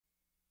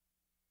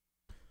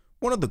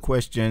One of the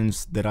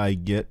questions that I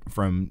get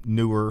from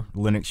newer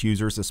Linux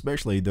users,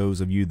 especially those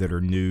of you that are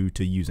new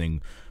to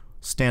using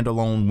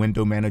standalone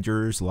window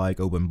managers like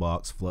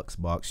OpenBox,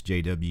 Fluxbox,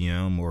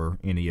 JWM, or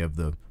any of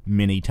the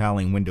many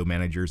tiling window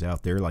managers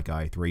out there like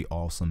i3,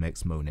 Awesome,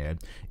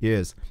 Xmonad,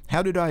 is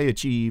how did I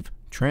achieve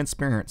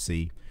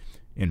transparency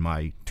in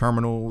my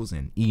terminals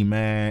and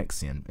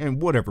Emacs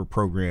and whatever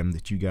program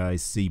that you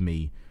guys see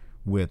me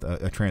with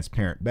a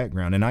transparent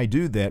background. And I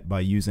do that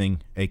by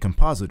using a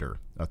compositor.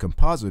 A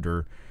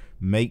compositor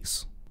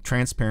makes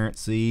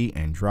transparency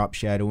and drop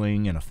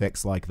shadowing and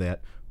effects like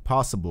that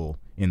possible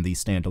in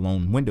these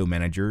standalone window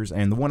managers,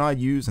 and the one I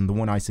use and the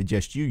one I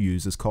suggest you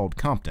use is called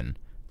Compton.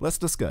 Let's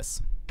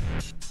discuss.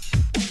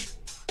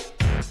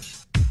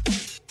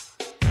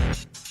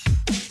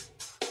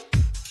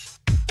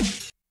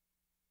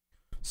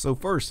 So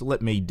first,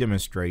 let me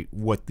demonstrate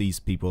what these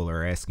people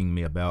are asking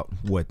me about,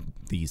 what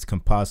these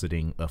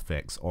compositing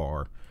effects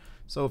are.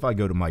 So if I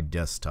go to my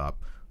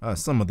desktop,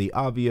 some of the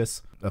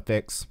obvious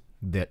effects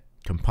that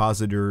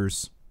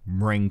compositors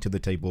bring to the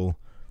table,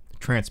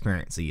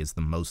 transparency is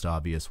the most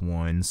obvious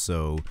one.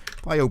 So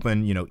if I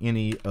open,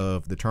 any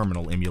of the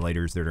terminal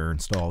emulators that are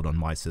installed on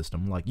my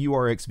system, like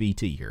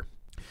URXVT here,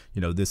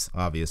 this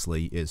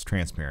obviously is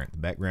transparent. The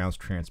background's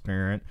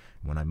transparent.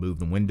 When I move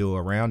the window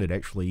around, it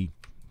actually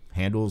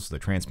handles the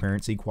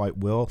transparency quite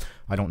well.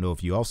 I don't know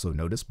if you also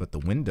noticed, but the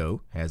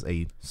window has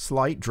a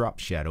slight drop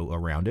shadow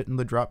around it, and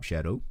the drop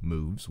shadow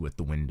moves with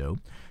the window.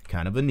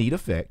 Kind of a neat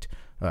effect.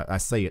 I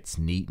say it's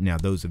neat. Now,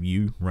 those of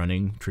you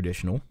running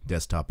traditional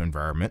desktop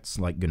environments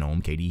like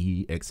GNOME,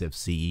 KDE,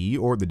 XFCE,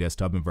 or the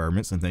desktop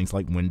environments and things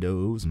like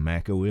Windows and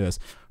Mac OS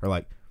are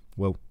like,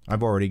 well,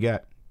 I've already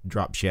got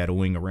drop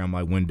shadowing around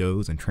my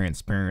windows and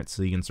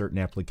transparency in certain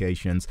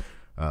applications.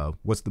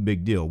 What's the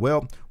big deal?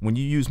 Well, when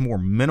you use more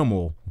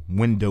minimal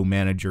window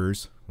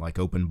managers like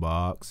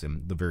OpenBox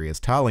and the various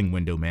tiling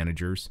window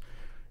managers,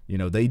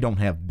 they don't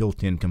have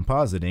built-in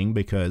compositing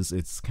because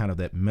it's kind of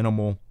that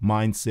minimal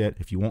mindset.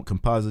 If you want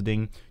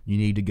compositing, you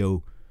need to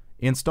go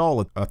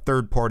install a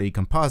third-party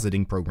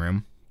compositing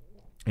program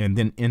and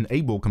then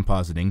enable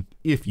compositing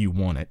if you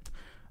want it.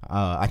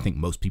 I think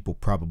most people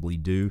probably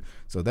do.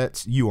 So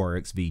that's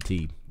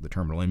URXVT, the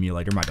terminal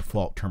emulator. My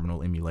default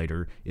terminal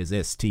emulator is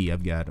ST.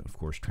 I've got, of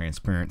course,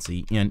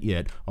 transparency in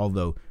it,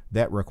 although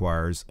that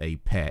requires a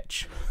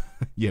patch.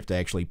 You have to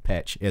actually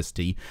patch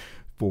ST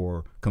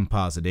for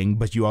compositing,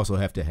 but you also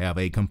have to have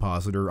a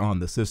compositor on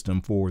the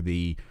system for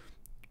the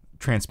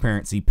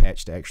transparency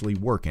patch to actually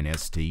work in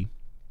ST.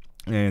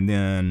 And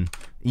then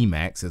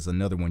Emacs is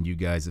another one you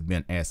guys have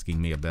been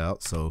asking me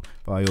about. So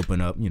if I open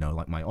up,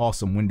 like my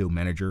awesome window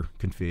manager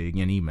config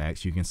in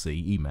Emacs, you can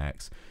see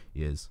Emacs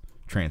is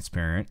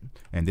transparent.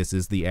 And this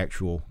is the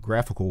actual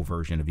graphical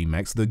version of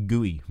Emacs, the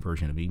GUI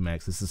version of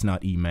Emacs. This is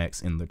not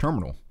Emacs in the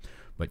terminal.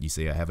 But you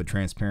see I have a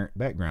transparent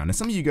background. And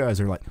some of you guys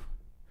are like,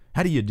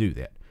 how do you do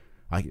that?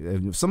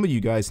 Some of you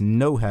guys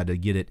know how to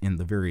get it in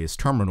the various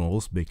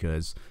terminals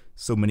because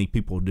so many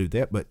people do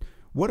that. But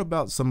what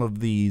about some of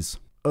these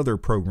other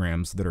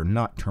programs that are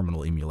not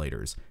terminal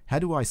emulators? How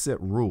do I set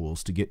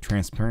rules to get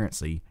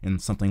transparency in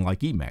something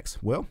like Emacs?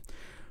 Well,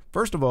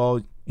 first of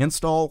all,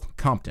 install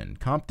Compton.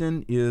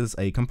 Compton is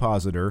a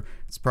compositor.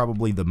 It's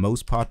probably the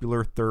most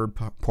popular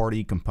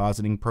third-party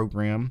compositing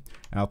program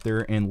out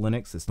there in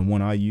Linux. It's the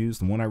one I use,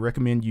 the one I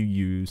recommend you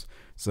use.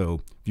 So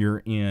if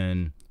you're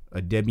in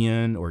a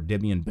Debian or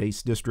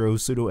Debian-based distro,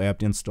 sudo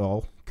apt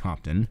install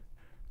Compton.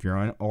 If you're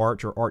on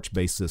Arch or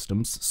Arch-based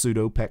systems,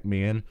 sudo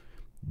pacman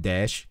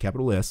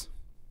 -S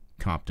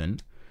Compton.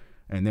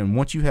 And then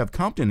once you have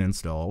Compton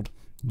installed,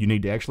 you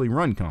need to actually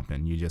run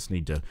Compton. You just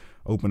need to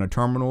open a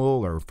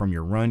terminal or from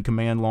your run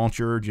command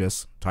launcher,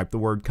 just type the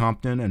word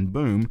Compton and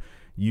boom,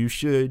 you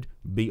should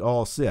be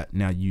all set.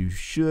 Now you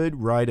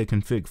should write a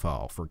config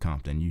file for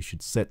Compton. You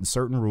should set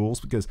certain rules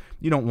because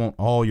you don't want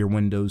all your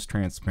windows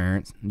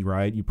transparent,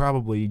 right? You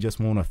probably just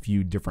want a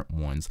few different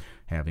ones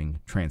having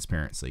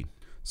transparency.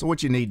 So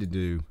what you need to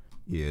do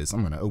is, I'm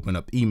going to open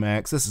up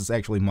Emacs. This is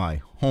actually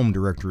my home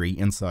directory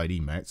inside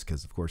Emacs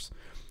because, of course,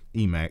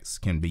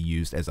 Emacs can be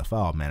used as a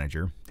file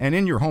manager. And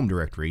in your home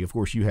directory, of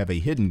course, you have a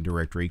hidden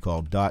directory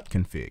called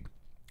 .config.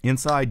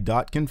 Inside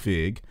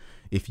 .config,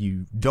 if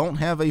you don't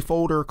have a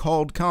folder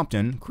called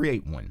Compton,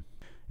 create one.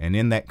 And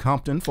in that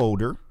Compton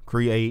folder,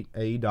 create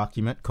a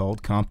document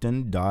called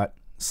compton.conf,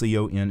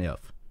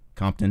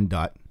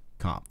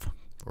 compton.conf,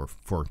 or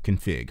for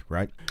config,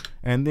 right?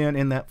 And then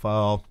in that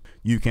file,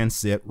 you can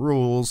set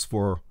rules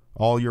for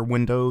all your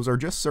windows or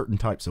just certain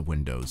types of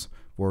windows.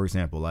 For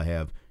example, I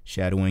have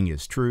shadowing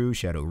is true,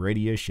 shadow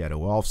radius,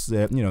 shadow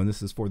offset.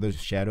 This is for the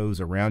shadows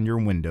around your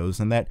windows,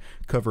 and that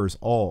covers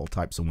all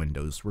types of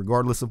windows,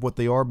 regardless of what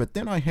they are. But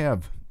then I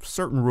have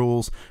certain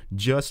rules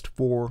just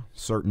for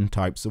certain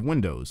types of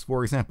windows.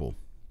 For example,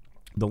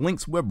 the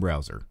Lynx web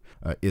browser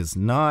is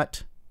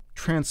not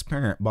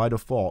transparent by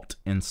default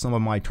in some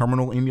of my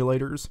terminal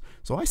emulators.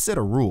 So I set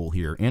a rule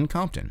here in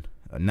Compton,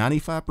 a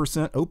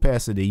 95%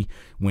 opacity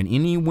when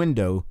any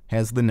window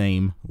has the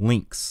name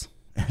Lynx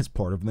as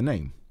part of the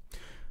name.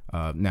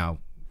 Now,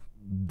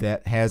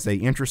 that has a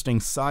interesting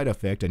side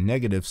effect, a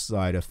negative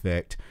side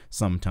effect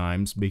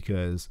sometimes,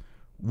 because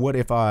what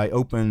if I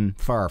open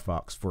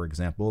Firefox, for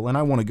example, and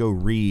I want to go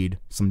read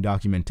some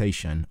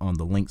documentation on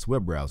the Lynx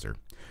web browser?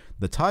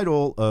 The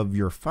title of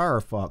your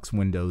Firefox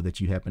window that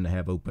you happen to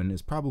have open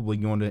is probably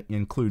going to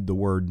include the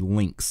word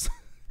Lynx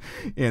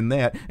in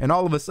that, and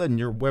all of a sudden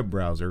your web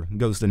browser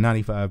goes to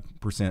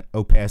 95%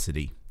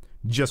 opacity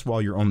just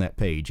while you're on that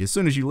page. As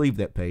soon as you leave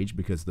that page,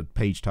 because the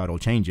page title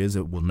changes,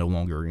 it will no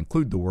longer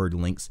include the word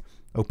Lynx.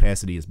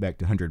 Opacity is back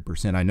to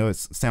 100%. I know it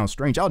sounds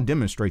strange. I'll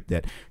demonstrate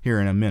that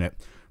here in a minute.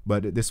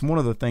 But it's one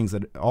of the things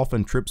that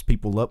often trips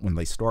people up when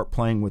they start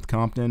playing with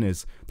Compton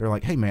is they're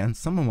like, hey man,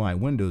 some of my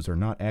windows are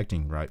not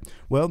acting right.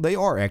 Well, they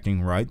are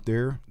acting right.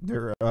 They're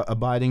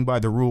abiding by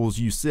the rules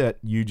you set.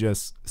 You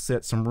just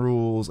set some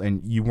rules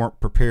and you weren't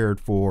prepared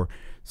for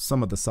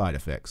some of the side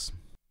effects.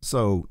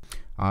 So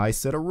I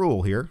set a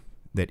rule here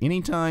that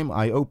anytime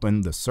I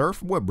open the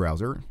Surf web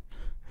browser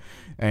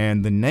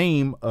and the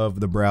name of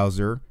the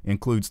browser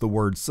includes the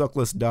word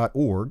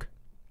suckless.org,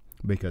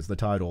 because the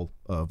title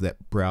of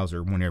that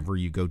browser, whenever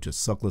you go to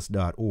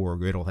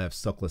suckless.org, it'll have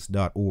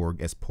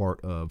suckless.org as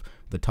part of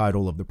the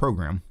title of the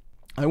program.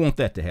 I want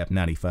that to have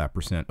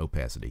 95%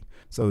 opacity.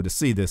 So to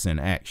see this in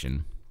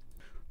action,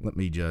 let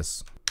me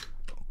just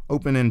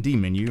open in D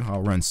menu.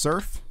 I'll run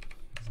surf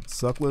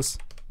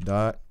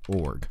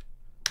suckless.org.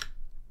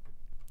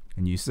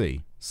 And you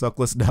see,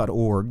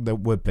 suckless.org, the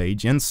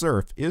webpage in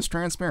Surf, is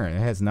transparent. It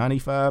has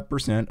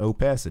 95%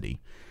 opacity.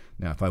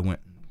 Now, if I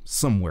went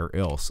somewhere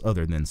else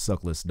other than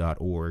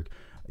suckless.org,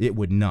 it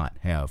would not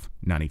have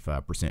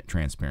 95%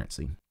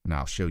 transparency. And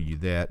I'll show you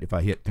that if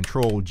I hit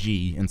Control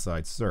G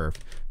inside Surf,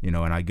 and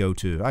I go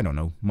to, I don't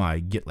know, my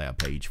GitLab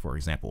page, for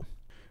example.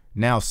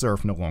 Now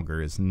Surf no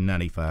longer is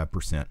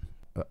 95%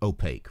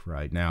 opaque,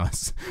 right? Now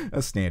it's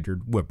a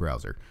standard web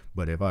browser.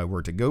 But if I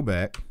were to go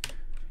back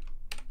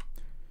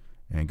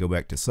and go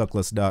back to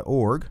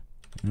suckless.org,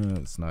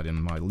 it's not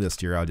in my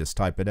list here, I'll just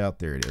type it out.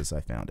 There it is,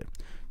 I found it.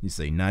 You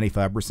see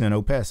 95%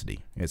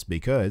 opacity. It's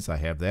because I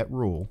have that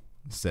rule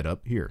set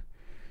up here.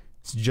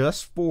 It's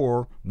just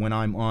for when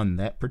I'm on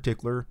that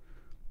particular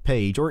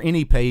page, or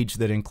any page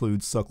that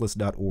includes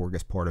suckless.org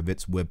as part of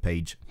its web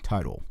page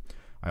title.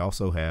 I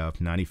also have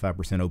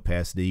 95%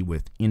 opacity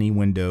with any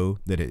window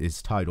that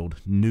is titled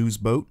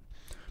Newsboat,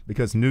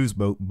 because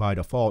Newsboat by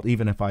default,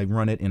 even if I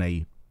run it in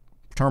a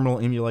terminal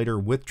emulator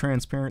with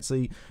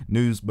transparency,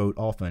 Newsboat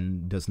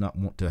often does not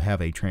want to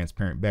have a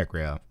transparent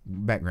background.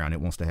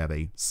 It wants to have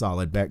a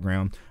solid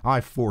background.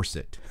 I force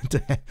it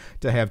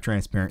to have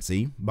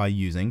transparency by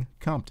using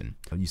Compton.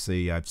 You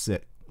see, I've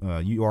set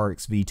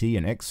URXVT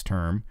and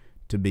Xterm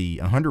to be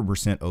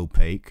 100%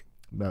 opaque.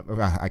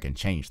 I can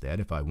change that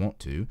if I want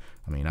to.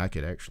 I mean, I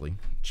could actually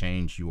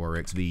change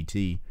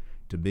URXVT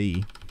to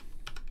be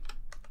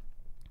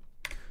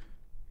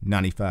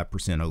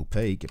 95%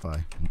 opaque if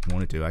I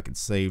wanted to. I could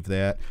save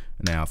that.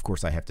 Now, of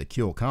course, I have to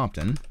kill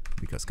Compton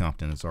because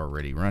Compton is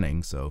already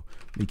running. So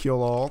let me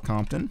kill all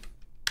Compton.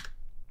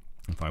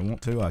 If I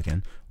want to, I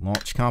can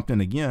launch Compton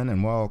again.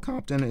 And while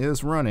Compton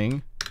is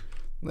running,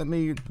 let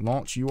me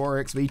launch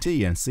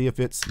URXVT and see if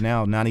it's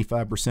now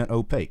 95%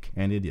 opaque.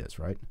 And it is,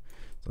 right?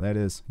 So that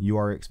is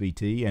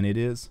URXVT, and it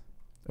is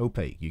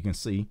opaque. You can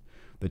see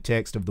the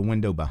text of the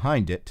window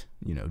behind it,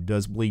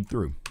 does bleed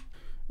through.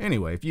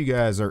 Anyway, if you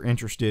guys are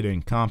interested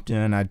in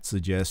Compton, I'd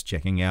suggest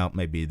checking out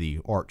maybe the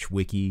Arch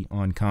Wiki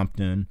on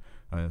Compton.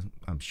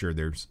 I'm sure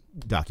there's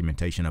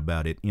documentation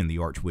about it in the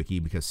Arch Wiki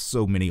because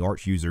so many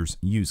Arch users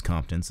use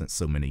Compton, since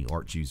so many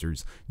Arch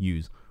users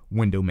use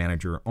Window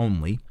Manager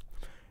only.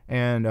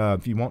 And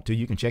if you want to,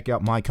 you can check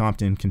out my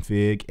Compton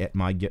config at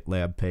my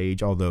GitLab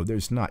page, although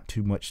there's not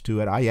too much to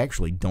it. I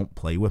actually don't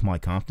play with my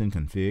Compton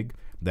config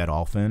that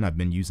often. I've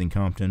been using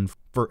Compton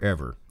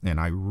forever, and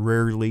I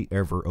rarely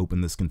ever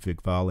open this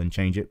config file and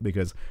change it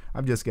because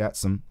I've just got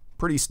some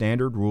pretty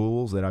standard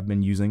rules that I've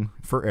been using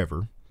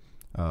forever.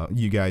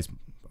 You guys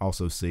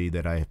also see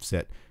that I have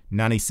set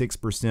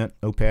 96%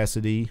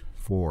 opacity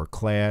for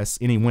class,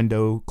 any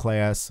window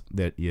class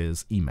that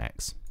is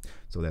Emacs.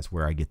 So that's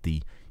where I get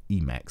the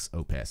Emacs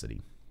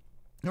opacity.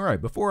 All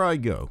right, before I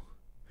go,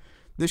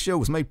 this show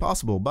was made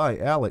possible by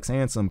Alex,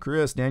 Handsome,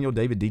 Chris, Daniel,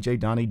 David, DJ,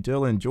 Donnie,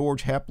 Dylan,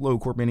 George, Haplo,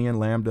 Corbinian,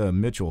 Lambda,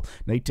 Mitchell,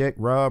 Natek,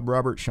 Rob,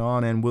 Robert,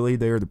 Sean, and Willie.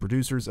 They are the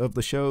producers of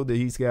the show.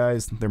 These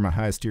guys, they're my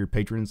highest tier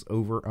patrons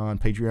over on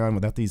Patreon.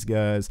 Without these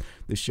guys,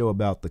 this show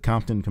about the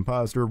Compton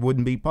Compositor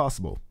wouldn't be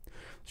possible.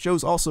 The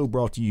show's also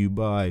brought to you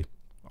by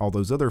all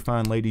those other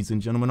fine ladies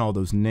and gentlemen, all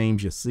those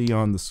names you see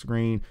on the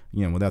screen.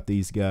 Without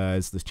these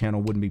guys, this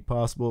channel wouldn't be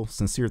possible.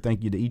 Sincere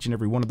thank you to each and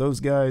every one of those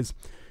guys.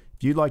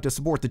 If you'd like to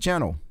support the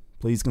channel,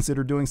 please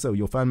consider doing so.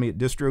 You'll find me at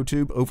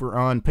DistroTube over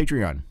on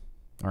Patreon.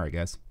 All right,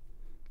 guys.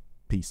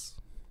 Peace.